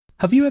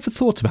Have you ever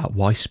thought about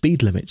why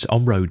speed limits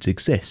on roads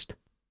exist?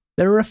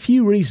 There are a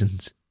few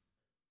reasons.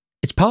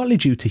 It's partly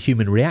due to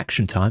human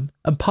reaction time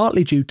and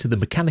partly due to the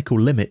mechanical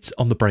limits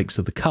on the brakes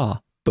of the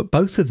car, but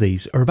both of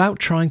these are about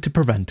trying to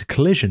prevent a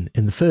collision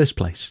in the first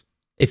place.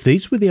 If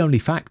these were the only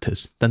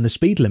factors, then the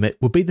speed limit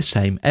would be the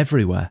same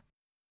everywhere.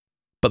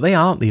 But they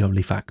aren't the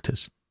only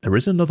factors. There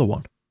is another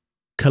one.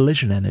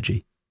 Collision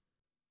energy.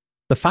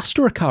 The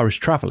faster a car is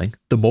travelling,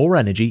 the more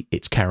energy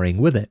it's carrying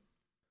with it.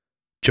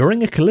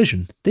 During a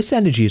collision, this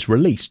energy is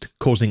released,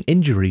 causing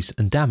injuries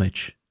and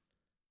damage.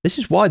 This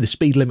is why the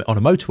speed limit on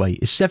a motorway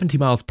is 70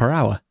 miles per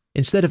hour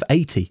instead of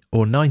 80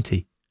 or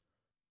 90.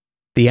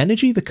 The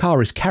energy the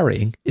car is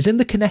carrying is in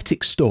the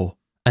kinetic store,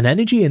 and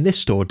energy in this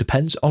store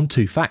depends on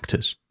two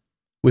factors.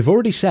 We've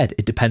already said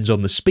it depends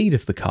on the speed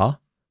of the car,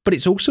 but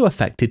it's also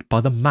affected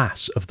by the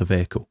mass of the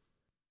vehicle.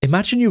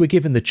 Imagine you were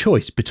given the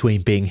choice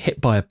between being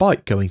hit by a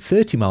bike going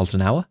 30 miles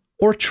an hour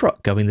or a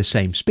truck going the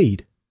same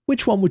speed.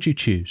 Which one would you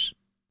choose?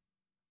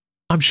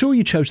 I'm sure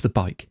you chose the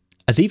bike,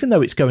 as even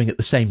though it's going at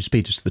the same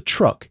speed as the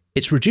truck,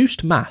 its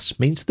reduced mass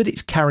means that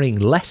it's carrying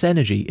less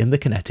energy in the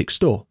kinetic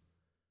store.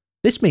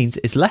 This means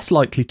it's less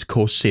likely to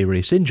cause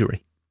serious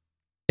injury.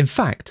 In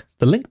fact,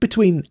 the link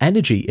between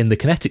energy in the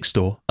kinetic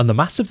store and the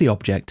mass of the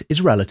object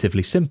is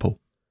relatively simple.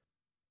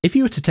 If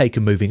you were to take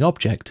a moving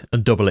object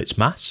and double its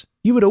mass,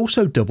 you would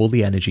also double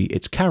the energy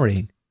it's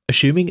carrying,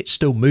 assuming it's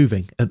still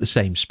moving at the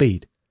same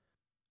speed.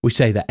 We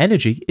say that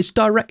energy is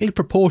directly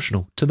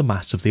proportional to the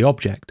mass of the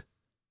object.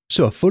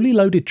 So a fully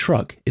loaded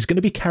truck is going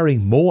to be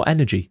carrying more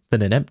energy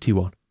than an empty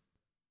one.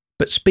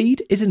 But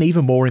speed is an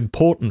even more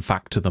important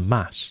factor than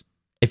mass.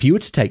 If you were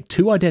to take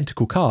two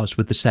identical cars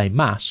with the same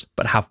mass,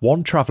 but have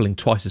one travelling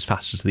twice as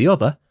fast as the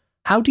other,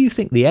 how do you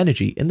think the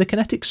energy in the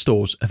kinetic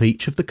stores of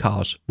each of the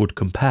cars would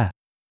compare?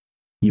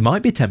 You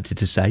might be tempted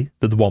to say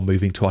that the one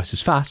moving twice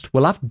as fast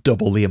will have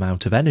double the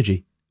amount of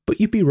energy, but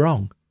you'd be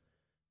wrong.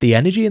 The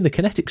energy in the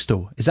kinetic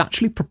store is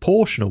actually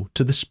proportional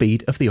to the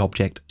speed of the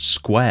object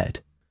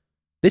squared.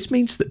 This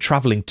means that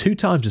travelling 2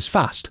 times as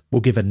fast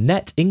will give a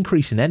net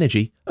increase in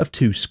energy of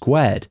 2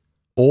 squared,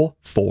 or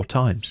 4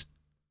 times.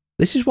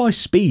 This is why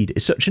speed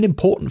is such an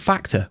important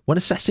factor when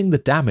assessing the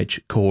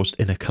damage caused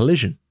in a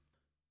collision.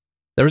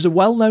 There is a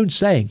well-known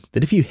saying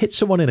that if you hit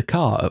someone in a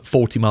car at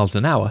 40 miles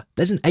an hour,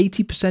 there's an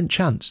 80%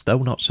 chance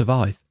they'll not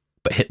survive,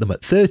 but hit them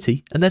at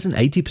 30 and there's an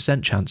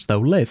 80% chance they'll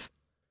live.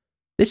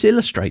 This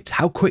illustrates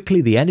how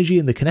quickly the energy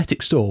in the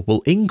kinetic store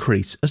will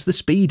increase as the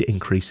speed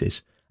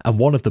increases, and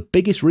one of the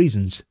biggest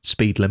reasons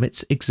speed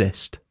limits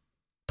exist.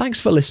 Thanks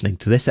for listening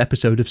to this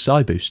episode of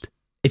SciBoost.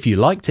 If you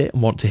liked it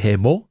and want to hear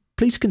more,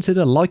 please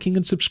consider liking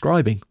and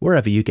subscribing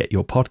wherever you get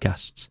your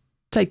podcasts.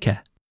 Take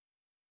care.